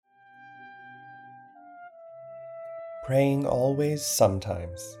Praying Always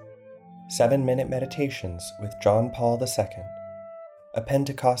Sometimes. 7-Minute Meditations with John Paul II. A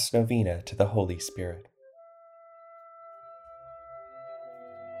Pentecost Novena to the Holy Spirit.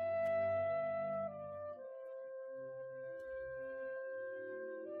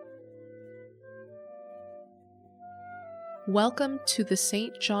 Welcome to the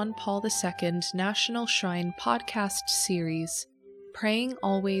St. John Paul II National Shrine podcast series, Praying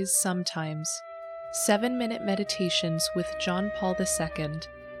Always Sometimes, 7-Minute Meditations with John Paul II.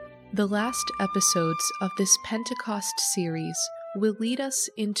 The last episodes of this Pentecost series will lead us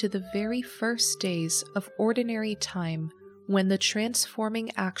into the very first days of ordinary time when the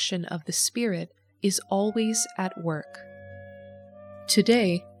transforming action of the Spirit is always at work.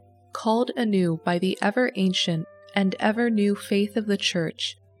 Today, called anew by the ever-ancient and ever-new faith of the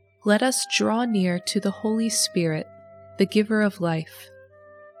Church, let us draw near to the Holy Spirit, the giver of life.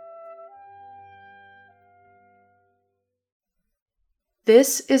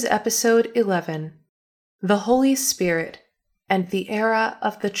 This is episode 11, The Holy Spirit and the Era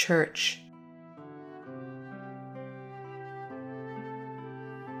of the Church.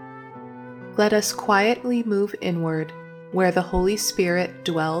 Let us quietly move inward, where the Holy Spirit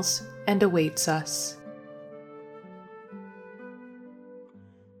dwells and awaits us.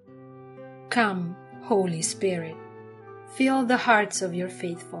 Come, Holy Spirit, fill the hearts of your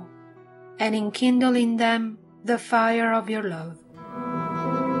faithful, and enkindle in them the fire of your love.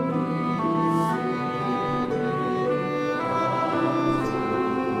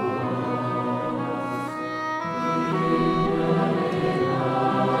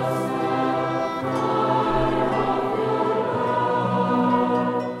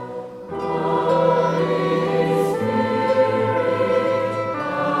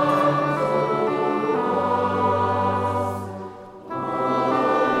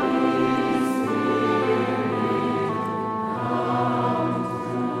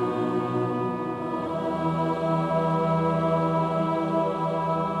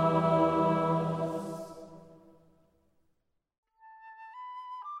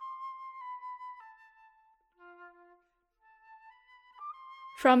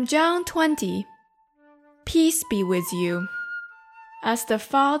 From John 20. Peace be with you. As the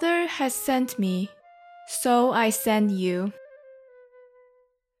Father has sent me, so I send you.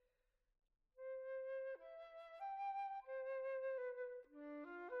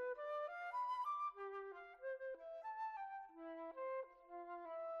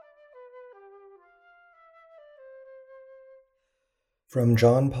 From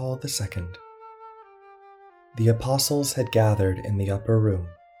John Paul II. The apostles had gathered in the upper room,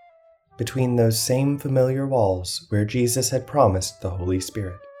 between those same familiar walls where Jesus had promised the Holy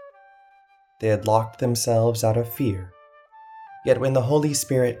Spirit. They had locked themselves out of fear, yet when the Holy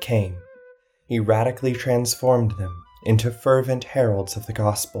Spirit came, he radically transformed them into fervent heralds of the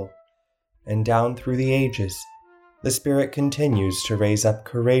gospel, and down through the ages, the Spirit continues to raise up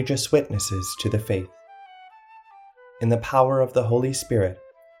courageous witnesses to the faith. In the power of the Holy Spirit,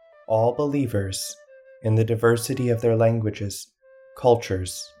 all believers, in the diversity of their languages,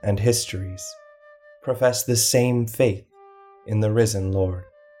 cultures, and histories, profess the same faith in the risen Lord.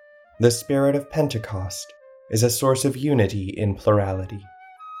 The Spirit of Pentecost is a source of unity in plurality.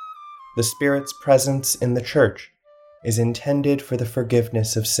 The Spirit's presence in the Church is intended for the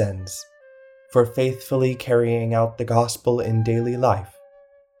forgiveness of sins, for faithfully carrying out the gospel in daily life,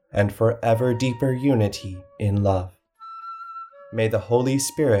 and for ever deeper unity in love. May the Holy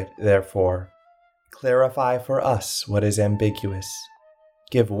Spirit, therefore, clarify for us what is ambiguous,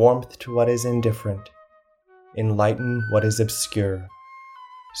 give warmth to what is indifferent, enlighten what is obscure,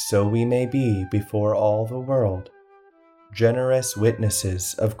 so we may be before all the world generous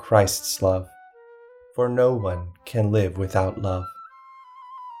witnesses of Christ's love, for no one can live without love.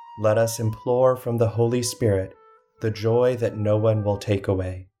 Let us implore from the Holy Spirit the joy that no one will take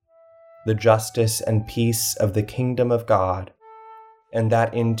away, the justice and peace of the kingdom of God, and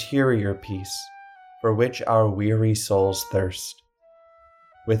that interior peace for which our weary souls thirst.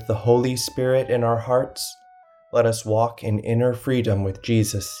 With the Holy Spirit in our hearts, let us walk in inner freedom with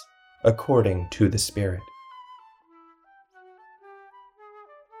Jesus, according to the Spirit.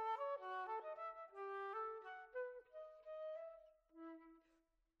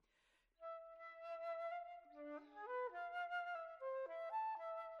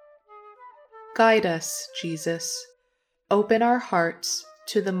 Guide us, Jesus. Open our hearts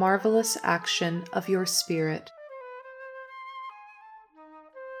to the marvelous action of your Spirit.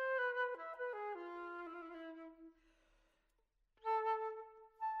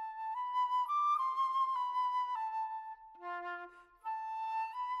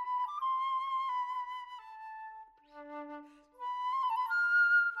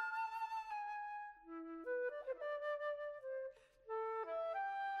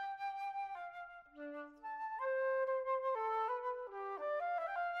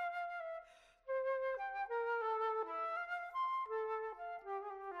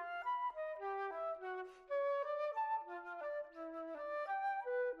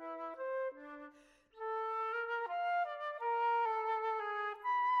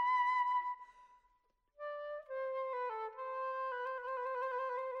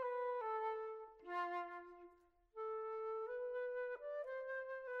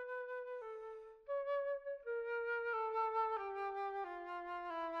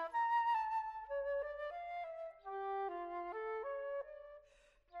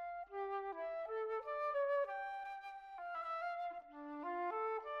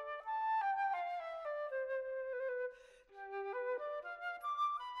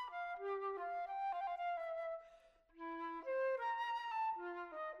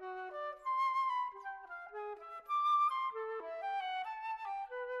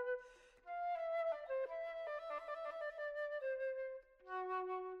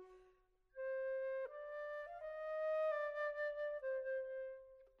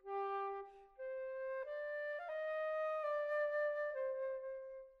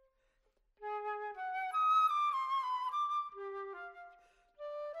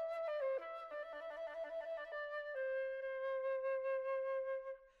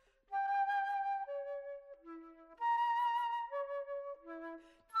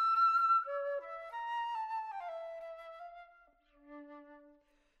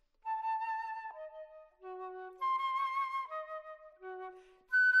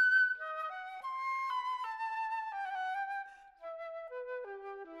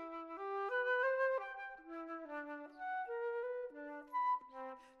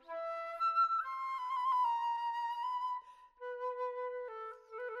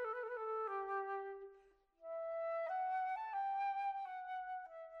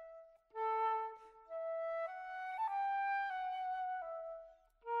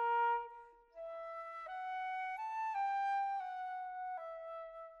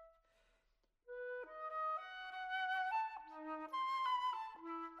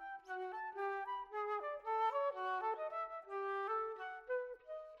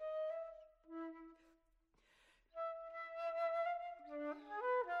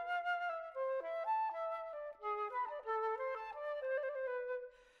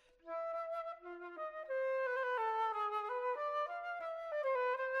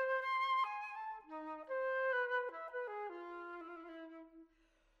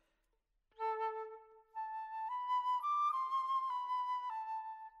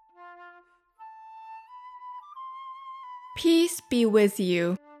 Peace be with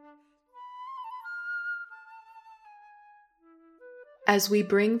you. As we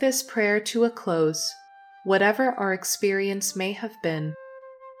bring this prayer to a close, whatever our experience may have been,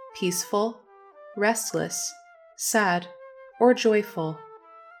 peaceful, restless, sad, or joyful,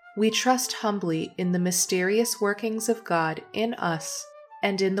 we trust humbly in the mysterious workings of God in us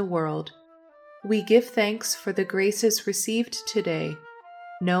and in the world. We give thanks for the graces received today,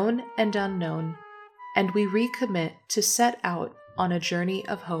 known and unknown, and we recommit to set out on a journey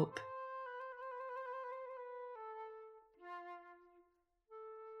of hope.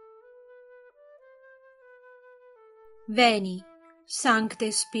 Veni,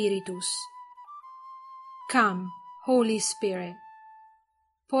 Sancte Spiritus. Come, Holy Spirit.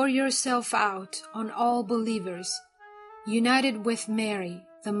 Pour yourself out on all believers, united with Mary,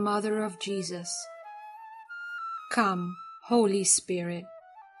 the Mother of Jesus. Come, Holy Spirit.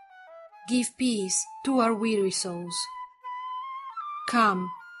 Give peace to our weary souls. Come,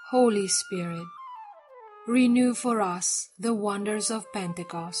 Holy Spirit. Renew for us the wonders of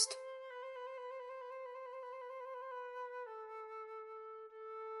Pentecost.